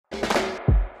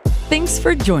Thanks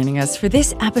for joining us for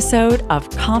this episode of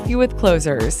Coffee with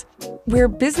Closers, where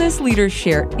business leaders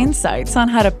share insights on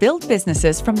how to build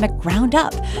businesses from the ground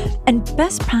up and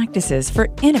best practices for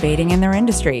innovating in their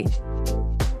industry.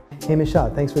 Hey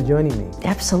Michelle, thanks for joining me.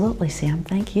 Absolutely, Sam.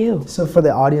 Thank you. So for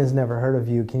the audience never heard of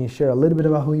you, can you share a little bit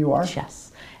about who you are? Yes.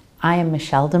 I am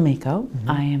Michelle Damico.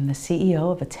 I am the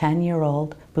CEO of a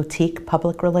 10-year-old boutique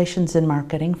public relations and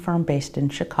marketing firm based in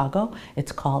Chicago.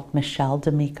 It's called Michelle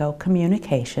Damico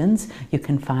Communications. You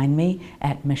can find me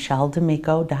at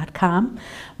michelledamico.com.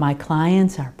 My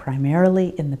clients are primarily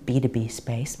in the B2B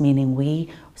space, meaning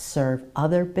we serve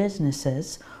other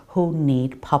businesses who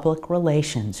need public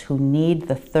relations, who need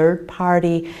the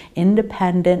third-party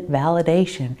independent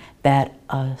validation that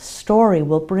a story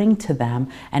will bring to them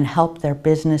and help their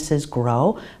businesses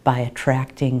grow by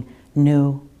attracting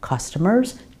new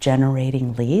customers,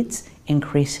 generating leads,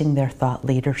 increasing their thought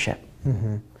leadership.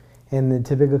 Mm-hmm. And the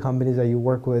typical companies that you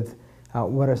work with,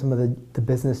 what are some of the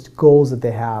business goals that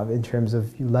they have in terms of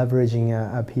leveraging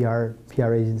a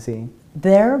PR agency?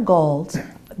 Their goals,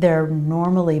 they're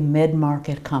normally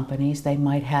mid-market companies. They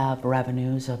might have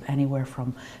revenues of anywhere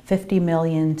from $50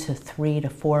 million to $300 to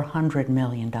 $400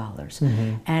 million.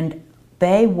 Mm-hmm. And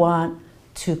they want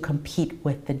to compete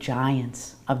with the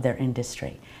giants of their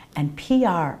industry. And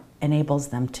PR enables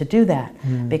them to do that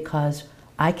because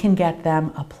I can get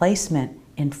them a placement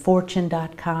in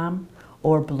Fortune.com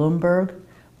or Bloomberg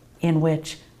in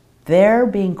which they're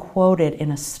being quoted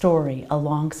in a story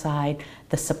alongside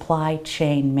the supply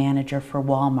chain manager for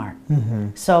Walmart.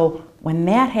 Mm-hmm. So when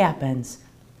that happens,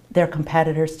 their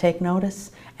competitors take notice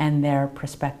and their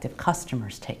prospective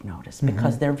customers take notice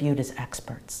because they're viewed as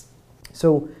experts.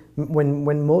 So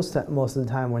when most of the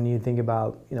time when you think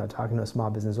about talking to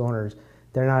small business owners,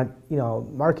 they're not,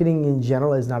 marketing in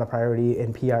general is not a priority,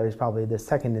 and PR is probably the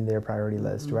second in their priority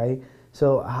list, right?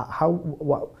 So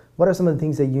what are some of the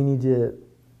things that you need to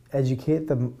educate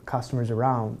the customers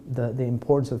around the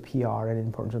importance of PR and the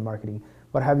importance of marketing?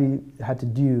 What have you had to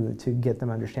do to get them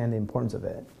to understand the importance of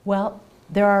it? Well,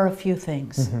 there are a few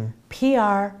things.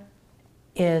 PR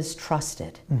is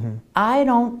trusted. I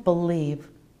don't believe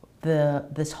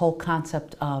this whole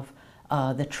concept of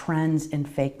the trends in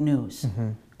fake news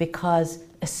because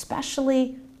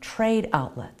especially trade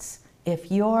outlets,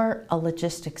 if you're a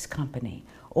logistics company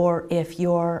or if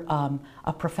you're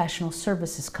a professional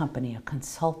services company, a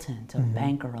consultant, a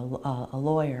banker, a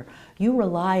lawyer, you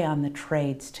rely on the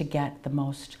trades to get the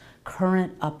most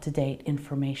current, up-to-date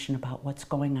information about what's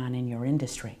going on in your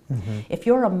industry. If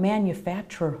you're a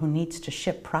manufacturer who needs to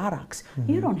ship products,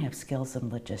 you don't have skills in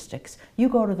logistics. You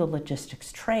go to the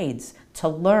logistics trades to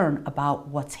learn about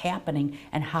what's happening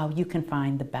and how you can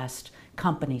find the best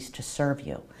companies to serve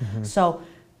you. So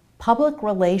public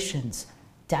relations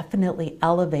definitely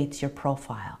elevates your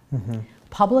profile.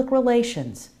 Public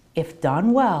relations, if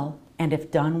done well, and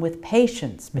if done with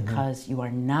patience, because you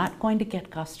are not going to get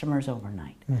customers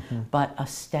overnight, but a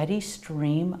steady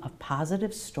stream of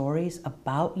positive stories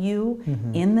about you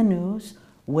in the news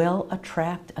will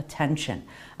attract attention.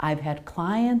 I've had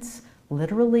clients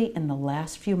literally in the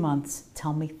last few months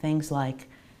tell me things like,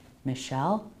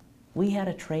 Michelle, we had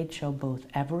a trade show booth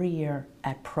every year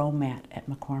at ProMat at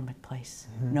McCormick Place.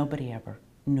 Nobody ever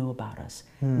knew about us.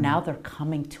 Now they're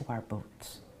coming to our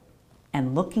booths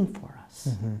and looking for us.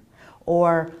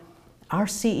 Or our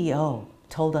CEO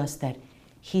told us that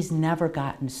he's never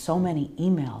gotten so many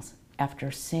emails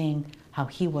after seeing how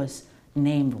he was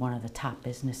named one of the top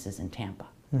businesses in Tampa.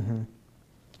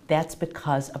 That's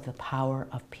because of the power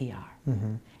of PR.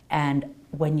 And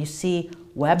when you see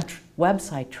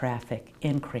website traffic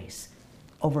increase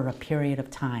over a period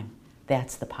of time,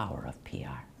 that's the power of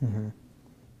PR.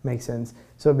 Makes sense.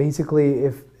 So basically,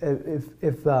 if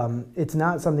it's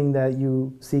not something that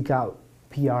you seek out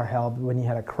PR help when you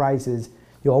had a crisis,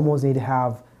 you almost need to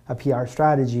have a PR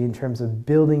strategy in terms of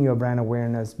building your brand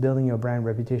awareness, building your brand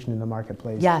reputation in the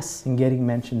marketplace. Yes. And getting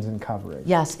mentions and coverage.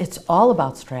 Yes, it's all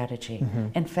about strategy.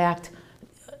 In fact,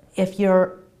 very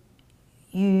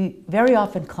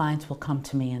often clients will come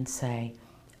to me and say,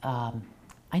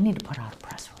 I need to put out a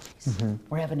press release.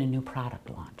 We're having a new product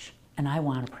launch, and I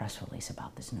want a press release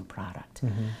about this new product.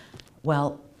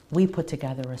 Well, we put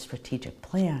together a strategic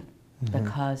plan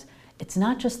because it's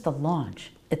not just the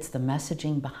launch, it's the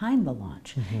messaging behind the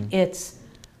launch. It's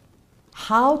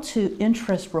how to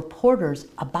interest reporters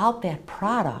about that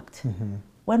product.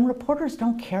 When reporters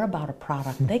don't care about a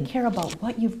product, they care about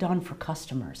what you've done for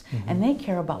customers, and they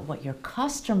care about what your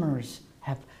customers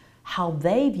have, how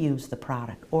they've used the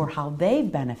product or how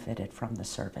they've benefited from the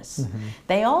service.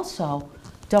 They also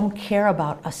don't care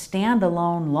about a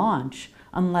standalone launch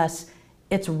unless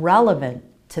it's relevant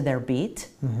to their beat,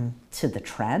 to the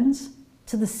trends,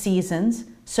 to the seasons.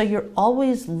 So you're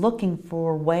always looking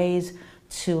for ways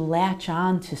to latch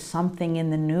on to something in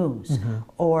the news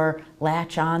or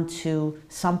latch on to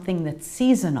something that's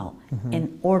seasonal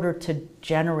in order to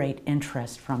generate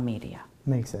interest from media.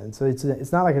 Makes sense. So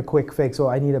it's not like a quick fix. So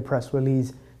I need a press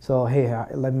release. So hey,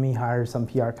 let me hire some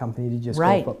PR company to just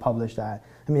go publish that.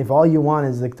 I mean, if all you want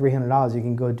is like $300, you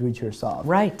can go do it yourself.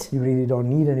 Right. You really don't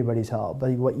need anybody's help.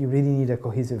 But what you really need a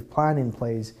cohesive plan in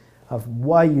place of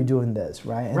why you're doing this,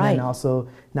 right? And then also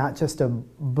not just a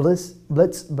blitz,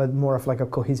 but more of like a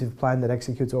cohesive plan that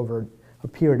executes over a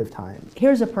period of time.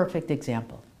 Here's a perfect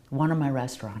example. One of my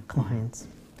restaurant clients,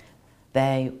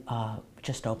 they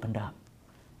just opened up.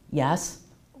 Yes,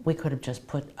 we could have just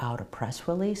put out a press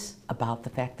release about the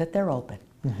fact that they're open,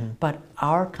 but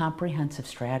our comprehensive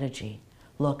strategy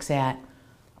looks at,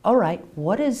 all right,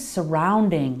 what is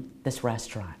surrounding this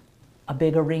restaurant? A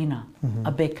big arena,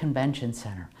 a big convention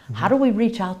center. How do we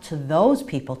reach out to those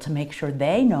people to make sure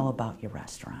they know about your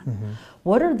restaurant?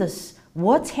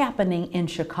 What's happening in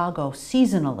Chicago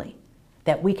seasonally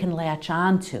that we can latch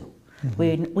on to?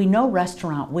 We know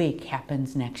Restaurant Week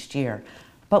happens next year,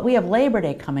 but we have Labor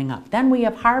Day coming up. Then we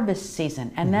have harvest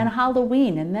season, and then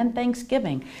Halloween, and then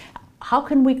Thanksgiving. How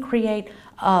can we create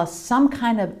some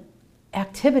kind of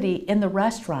activity in the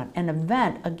restaurant, an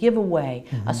event, a giveaway,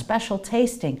 a special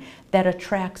tasting that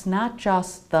attracts not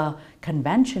just the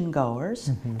convention goers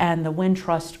and the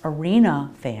Wintrust Arena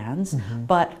fans,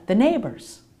 but the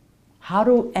neighbors? How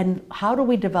do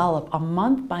we develop a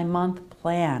month-by-month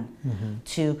plan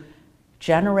to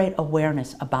generate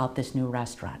awareness about this new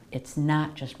restaurant? It's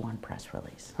not just one press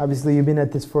release. Obviously, you've been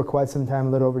at this for quite some time, a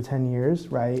little over 10 years,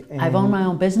 right? And I've owned my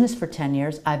own business for 10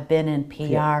 years. I've been in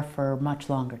PR for much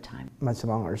longer time. Much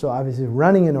longer. So obviously,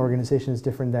 running an organization is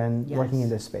different than working in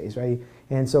this space, right?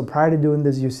 And so prior to doing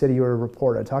this, you said you were a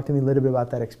reporter. Talk to me a little bit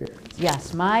about that experience.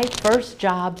 Yes, my first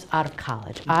jobs out of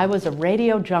college. I was a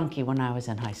radio junkie when I was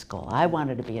in high school. I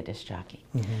wanted to be a disc jockey.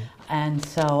 And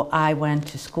so I went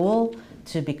to school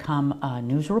to become a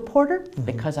news reporter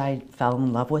because I fell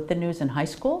in love with the news in high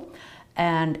school.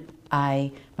 And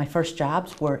my first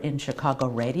jobs were in Chicago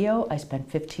radio. I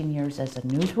spent 15 years as a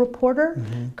news reporter,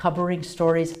 covering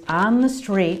stories on the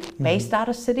street, based out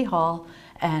of City Hall,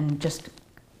 and just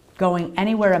going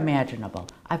anywhere imaginable.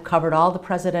 I've covered all the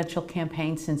presidential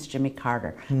campaigns since Jimmy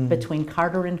Carter, between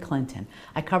Carter and Clinton.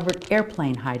 I covered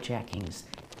airplane hijackings,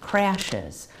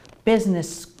 crashes,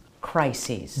 business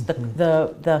crises,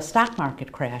 the stock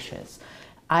market crashes.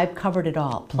 I've covered it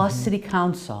all, plus city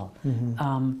council.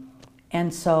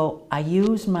 And so I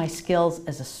use my skills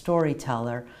as a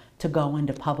storyteller to go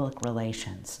into public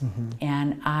relations.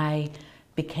 And I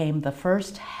became the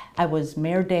first, I was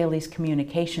Mayor Daley's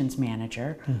communications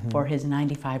manager for his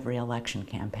 '95 re-election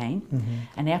campaign.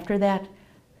 And after that,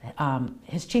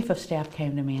 his chief of staff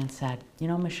came to me and said, you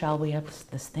know, Michelle, we have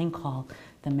this thing called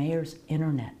the Mayor's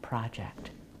Internet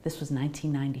Project. This was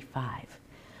 1995.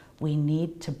 We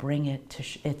need to bring it to,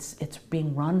 it's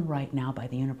being run right now by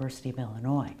the University of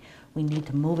Illinois. We need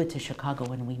to move it to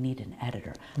Chicago and we need an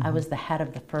editor. I was the head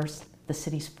of the first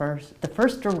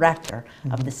director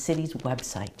of the city's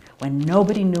website when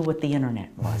nobody knew what the internet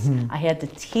was. I had to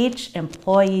teach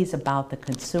employees about the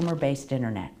consumer-based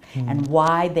internet and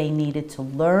why they needed to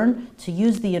learn to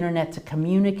use the internet to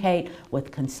communicate with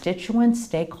constituents,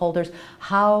 stakeholders,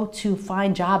 how to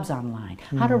find jobs online,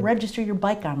 how to register your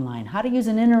bike online, how to use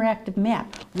an interactive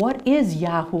map. What is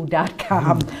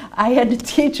yahoo.com? I had to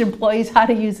teach employees how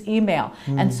to use email.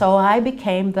 And so I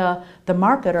became the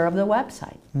marketer of the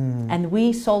website. And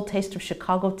we sold Taste of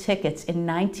Chicago tickets in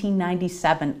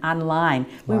 1997 online.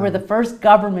 We were the first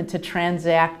government to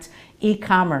transact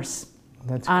e-commerce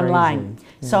online.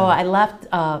 So I left,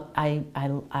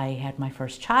 I had my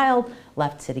first child,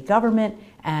 left city government,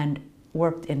 and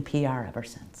worked in PR ever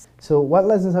since. So what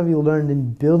lessons have you learned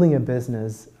in building a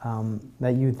business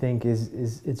that you think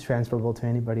is transferable to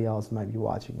anybody else who might be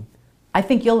watching? I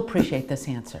think you'll appreciate this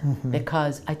answer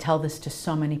because I tell this to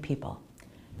so many people.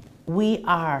 We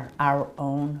are our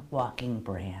own walking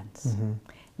brands.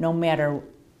 No matter,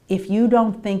 if you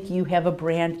don't think you have a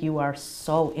brand, you are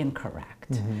so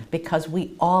incorrect because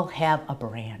we all have a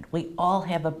brand. We all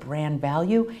have a brand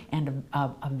value and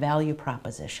a value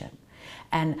proposition.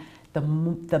 And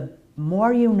the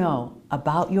more you know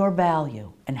about your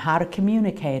value and how to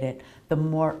communicate it, the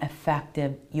more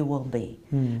effective you will be.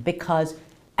 Because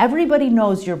everybody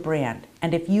knows your brand,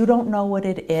 and if you don't know what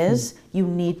it is, you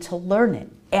need to learn it.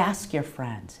 Ask your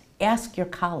friends, ask your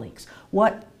colleagues,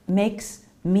 what makes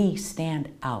me stand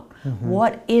out?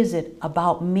 What is it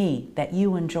about me that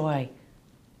you enjoy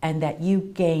and that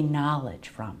you gain knowledge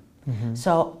from?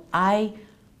 So I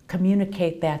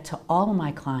communicate that to all of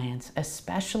my clients,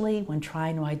 especially when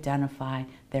trying to identify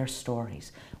their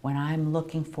stories, when I'm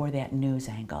looking for that news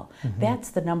angle. That's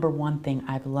the number one thing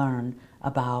I've learned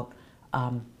about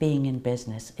being in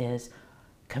business, is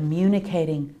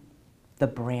communicating the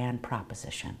brand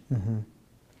proposition.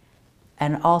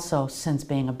 And also, since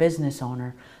being a business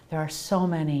owner, there are so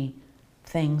many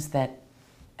things that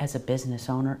as a business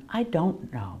owner I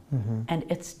don't know. And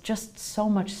it's just so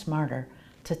much smarter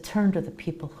to turn to the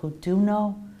people who do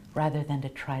know rather than to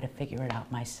try to figure it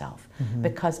out myself.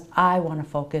 Because I want to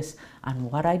focus on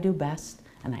what I do best,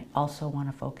 and I also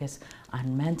want to focus on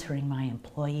mentoring my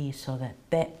employees so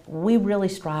that we really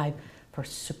strive for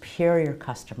superior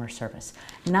customer service,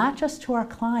 not just to our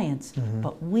clients,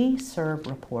 but we serve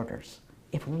reporters.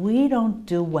 If we don't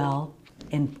do well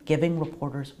in giving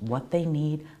reporters what they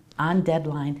need on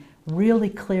deadline, really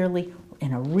clearly,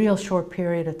 in a real short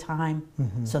period of time,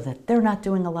 so that they're not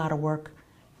doing a lot of work,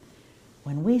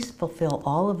 when we fulfill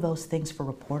all of those things for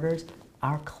reporters,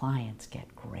 our clients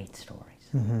get great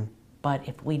stories. But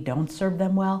if we don't serve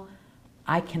them well,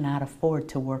 I cannot afford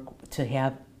to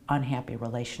have unhappy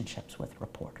relationships with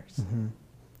reporters.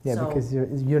 Yeah, So, because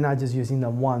you're not just using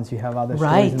them once, you have other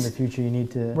stories in the future you need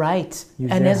to use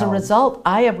and their as a help. result,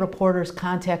 I have reporters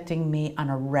contacting me on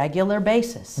a regular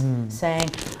basis saying,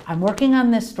 I'm working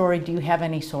on this story, do you have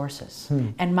any sources?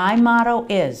 And my motto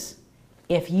is,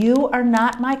 if you are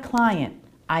not my client,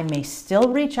 I may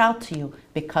still reach out to you,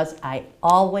 because I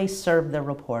always serve the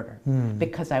reporter,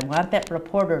 because I want that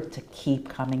reporter to keep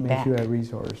coming back. Make you a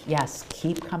resource. Yes,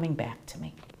 keep coming back to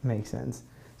me. Makes sense.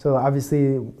 So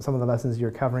obviously, some of the lessons you're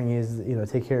covering is,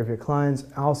 take care of your clients,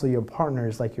 also your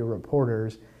partners, like your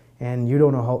reporters, and you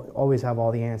don't always have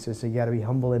all the answers, so you got to be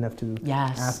humble enough to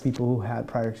ask people who had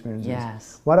prior experiences.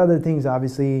 Yes. What other things?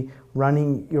 Obviously,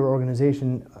 running your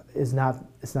organization is not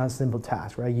a simple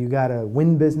task, right? You got to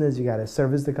win business, you got to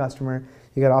service the customer,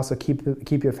 you got to also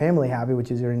keep your family happy, which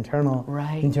is your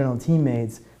internal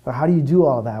teammates. But how do you do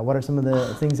all that? What are some of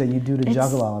the things that you do to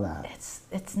juggle all of that?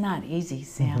 It's not easy,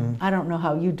 Sam. I don't know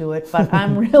how you do it, but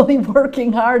I'm really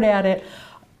working hard at it.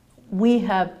 We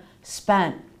have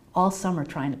spent all summer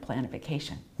trying to plan a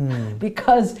vacation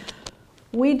because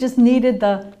we just needed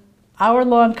the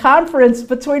hour-long conference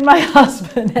between my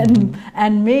husband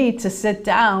and me to sit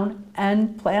down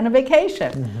and plan a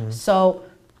vacation. So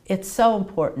it's so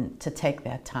important to take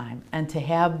that time and to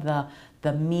have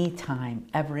the me time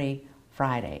every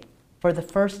Friday. For the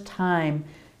first time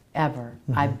ever,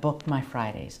 I booked my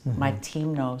Fridays. My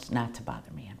team knows not to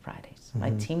bother me on Fridays.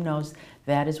 My team knows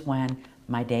that is when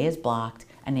my day is blocked,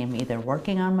 and I'm either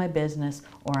working on my business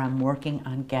or I'm working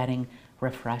on getting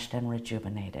refreshed and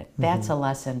rejuvenated. That's a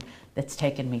lesson that's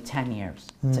taken me 10 years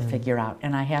to figure out,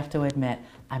 and I have to admit,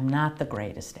 I'm not the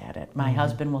greatest at it. My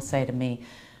husband will say to me,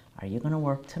 "Are you going to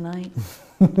work tonight?"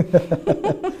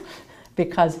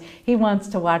 Because he wants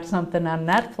to watch something on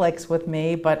Netflix with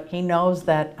me, but he knows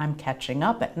that I'm catching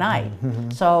up at night.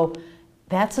 So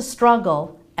that's a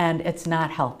struggle, and it's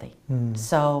not healthy.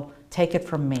 So take it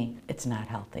from me, it's not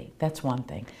healthy. That's one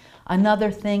thing. Another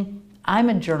thing, I'm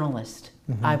a journalist.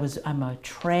 I'm a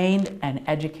trained and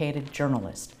educated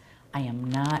journalist. I am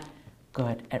not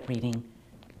good at reading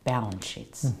balance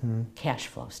sheets, cash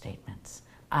flow statements.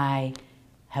 I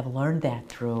have learned that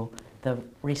through the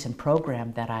recent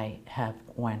program that I have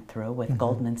went through with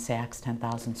Goldman Sachs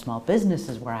 10,000 Small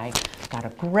Businesses, where I got a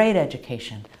great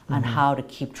education on how to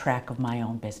keep track of my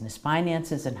own business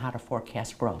finances and how to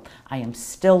forecast growth. I am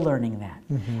still learning that.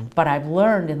 But I've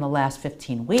learned in the last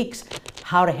 15 weeks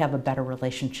how to have a better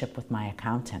relationship with my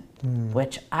accountant,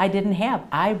 which I didn't have.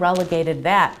 I relegated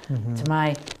that to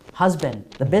my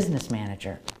husband, the business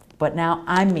manager. But now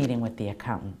I'm meeting with the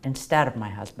accountant instead of my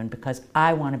husband, because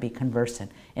I want to be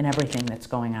conversant in everything that's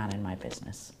going on in my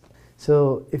business.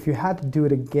 So if you had to do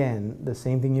it again, the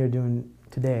same thing you're doing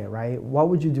today, right? What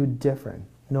would you do different,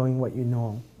 knowing what you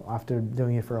know after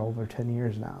doing it for over 10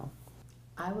 years now?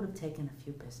 I would have taken a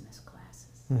few business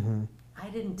classes.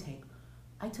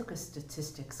 I took a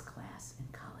statistics class in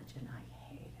college and I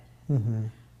hated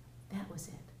it. That was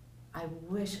it. I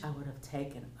wish I would have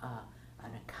taken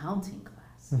an accounting class.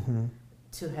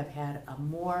 To have had a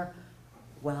more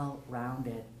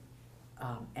well-rounded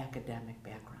academic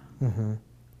background.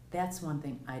 That's one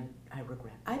thing I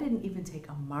regret. I didn't even take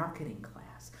a marketing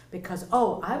class because,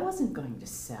 I wasn't going to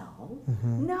sell.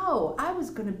 No, I was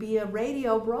going to be a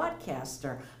radio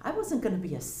broadcaster. I wasn't going to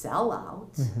be a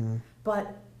sellout.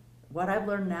 But what I've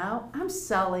learned now, I'm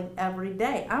selling every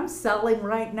day. I'm selling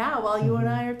right now while you and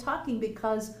I are talking,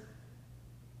 because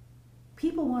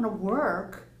people want to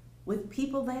work with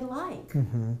people they like.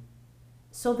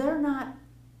 So they're not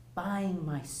buying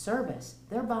my service,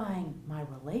 they're buying my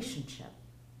relationship.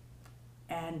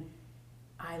 And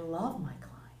I love my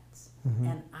clients,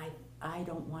 and I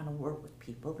don't want to work with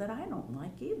people that I don't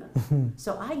like either.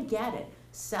 So I get it.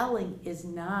 Selling is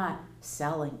not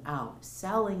selling out.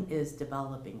 Selling is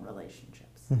developing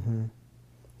relationships.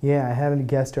 Yeah, I had a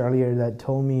guest earlier that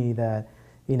told me that,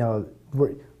 you know,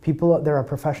 there are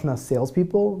professional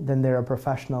salespeople, then there are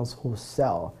professionals who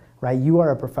sell, right? You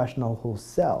are a professional who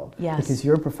sell. Yes. Because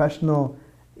your professional,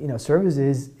 you know, service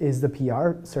is the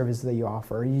PR service that you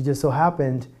offer. You just so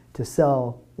happened to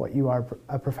sell what you are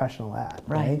a professional at,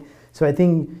 right? So I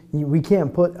think we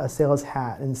can't put a sales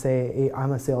hat and say, hey,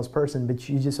 I'm a salesperson, but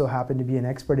you just so happen to be an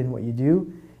expert in what you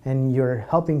do, and you're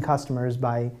helping customers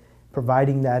by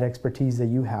providing that expertise that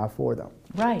you have for them.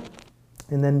 Right.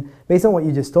 And then based on what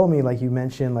you just told me, like you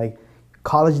mentioned, like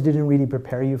college didn't really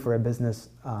prepare you for a business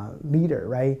leader,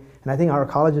 right? And I think our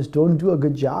colleges don't do a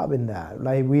good job in that.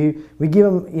 Like we give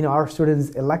them, you know, our students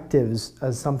electives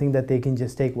as something that they can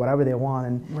just take whatever they want,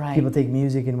 and people take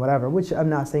music and whatever, which I'm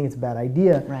not saying it's a bad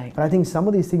idea, but I think some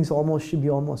of these things should be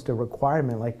almost a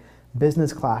requirement, like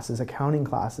business classes, accounting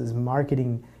classes,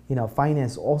 marketing, you know,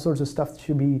 finance, all sorts of stuff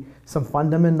should be some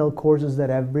fundamental courses that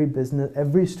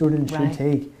every student should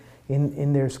take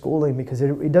in their schooling, because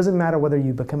it doesn't matter whether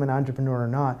you become an entrepreneur or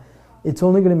not. It's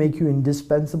only going to make you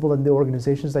indispensable in the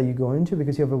organizations that you go into,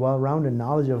 because you have a well-rounded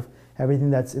knowledge of everything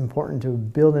that's important to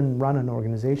build and run an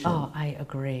organization. Oh, I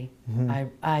agree.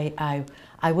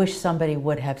 I wish somebody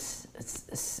would have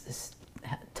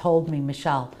told me,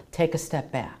 Michelle, take a step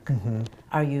back.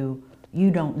 You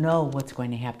don't know what's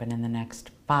going to happen in the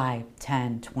next 5,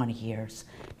 10, 20 years.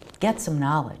 Get some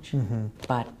knowledge.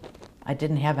 But I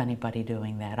didn't have anybody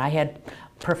doing that. I had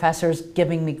professors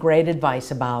giving me great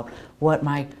advice about what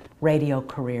my radio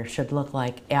career should look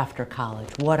like after college,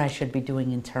 what I should be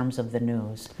doing in terms of the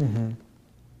news.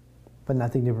 But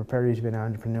nothing to prepare you to be an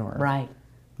entrepreneur. Right.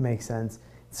 Makes sense.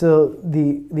 So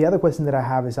the other question that I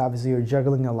have is, obviously you're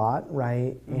juggling a lot,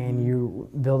 right? And you're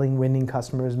building, winning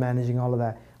customers, managing all of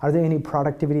that. Are there any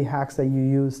productivity hacks that you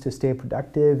use to stay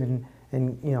productive and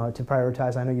you know, to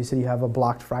prioritize? I know you said you have a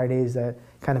blocked Fridays, that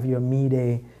kind of your me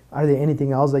day. Are there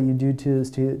anything else that you do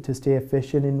to stay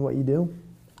efficient in what you do?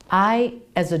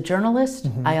 As a journalist,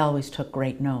 I always took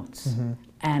great notes.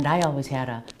 And I always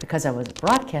had because I was a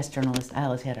broadcast journalist, I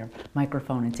always had a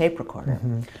microphone and tape recorder.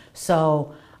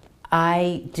 So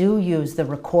I do use the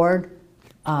record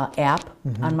app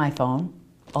on my phone,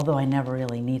 although I never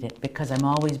really need it because I'm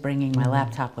always bringing my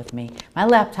laptop with me. My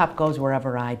laptop goes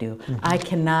wherever I do. I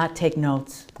cannot take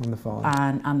notes on the phone.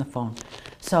 On the phone.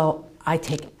 So I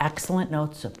take excellent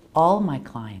notes of all my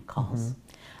client calls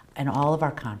and all of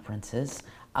our conferences.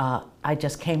 I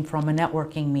just came from a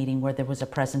networking meeting where there was a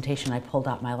presentation. I pulled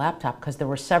out my laptop because there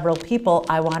were several people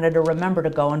I wanted to remember to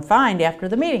go and find after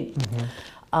the meeting.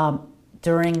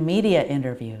 During media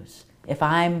interviews, if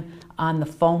I'm on the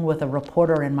phone with a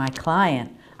reporter and my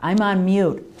client, I'm on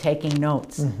mute taking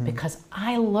notes because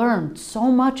I learned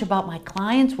so much about my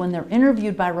clients when they're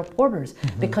interviewed by reporters,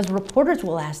 because reporters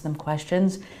will ask them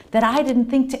questions that I didn't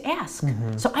think to ask.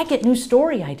 So I get new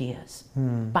story ideas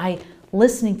by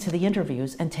listening to the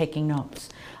interviews and taking notes.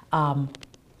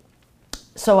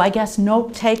 So I guess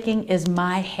note taking is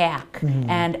my hack,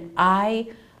 and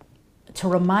to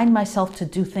remind myself to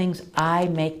do things, I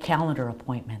make calendar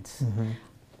appointments.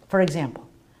 For example,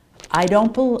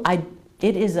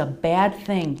 it is a bad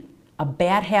thing, a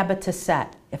bad habit to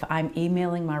set if I'm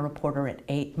emailing my reporter at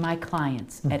 8, my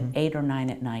clients at 8 or 9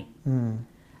 at night.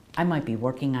 I might be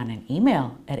working on an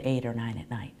email at 8 or 9 at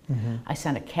night. I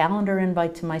send a calendar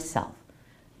invite to myself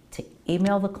to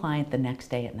email the client the next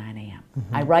day at 9 a.m.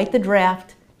 I write the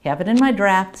draft, have it in my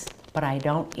drafts, but I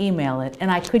don't email it. And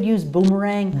I could use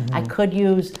Boomerang, I could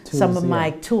use some of my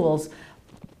tools,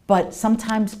 but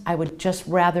sometimes I would just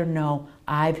rather know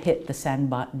I've hit the send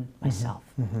button myself.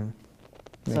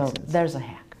 So there's a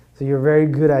hack. So you're very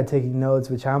good at taking notes,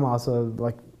 which I'm also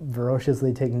like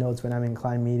ferociously taking notes when I'm in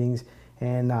client meetings,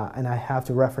 and I have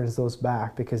to reference those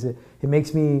back because it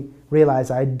makes me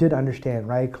realize I did understand,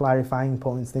 right? Clarifying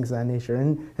points, things of that nature,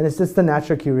 and it's just the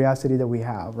natural curiosity that we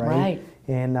have, right?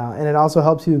 And it also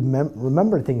helps you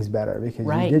remember things better because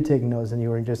you did take notes and you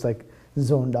were just like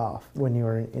zoned off when you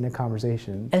were in a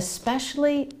conversation.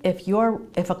 Especially if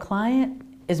a client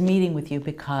is meeting with you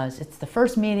because it's the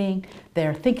first meeting,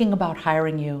 they're thinking about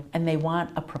hiring you, and they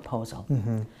want a proposal.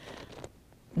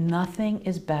 Nothing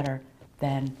is better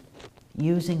than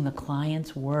using the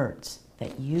client's words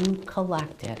that you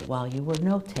collected while you were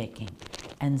note-taking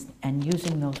and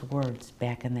using those words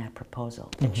back in that proposal.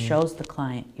 It shows the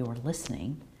client you were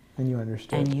listening And you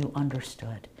understood. And you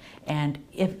understood. And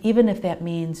even if that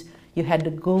means you had to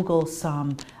Google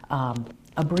some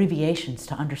abbreviations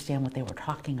to understand what they were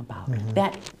talking about,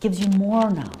 that gives you more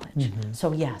knowledge.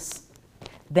 So yes,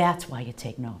 that's why you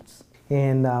take notes.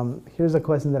 And here's a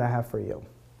question that I have for you.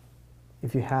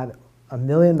 If you had $1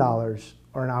 million or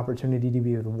an opportunity to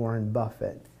be with Warren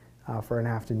Buffett for an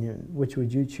afternoon, which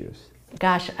would you choose?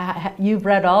 Gosh, you've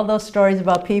read all those stories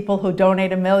about people who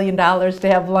donate $1 million to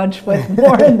have lunch with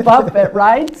Warren Buffett,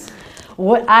 right?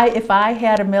 If I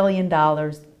had $1 million,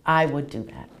 I would do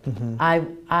that.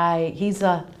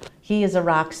 He is a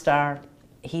rock star.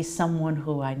 He's someone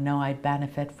who I know I'd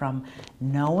benefit from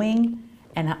knowing,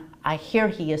 and I hear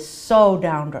he is so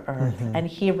down to earth, and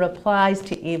he replies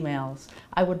to emails.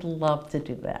 I would love to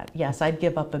do that. Yes, I'd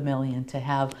give up $1 million to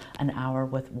have an hour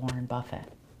with Warren Buffett.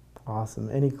 Awesome.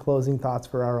 Any closing thoughts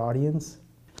for our audience?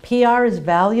 PR is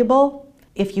valuable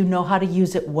if you know how to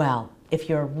use it well, if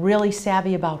you're really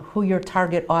savvy about who your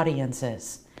target audience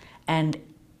is, and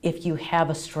if you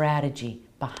have a strategy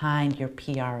behind your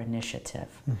PR initiative.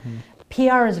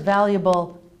 PR is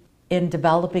valuable in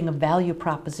developing a value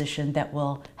proposition that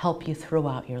will help you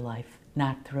throughout your life,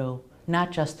 not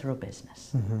just through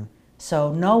business.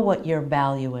 So know what your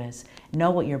value is, know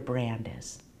what your brand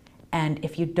is. And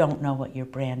if you don't know what your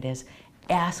brand is,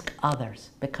 ask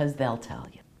others because they'll tell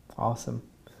you. Awesome.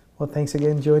 Well, thanks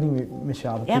again for joining me,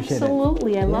 Michelle. Appreciate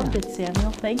Absolutely. I loved it,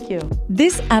 Samuel. Thank you.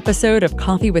 This episode of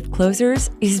Coffee with Closers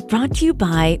is brought to you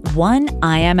by One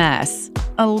IMS,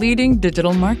 a leading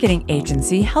digital marketing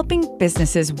agency helping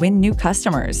businesses win new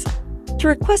customers. To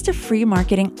request a free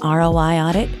marketing ROI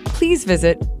audit, please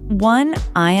visit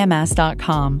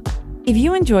oneims.com. If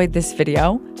you enjoyed this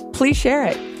video, please share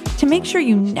it. To make sure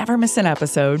you never miss an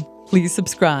episode, please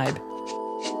subscribe.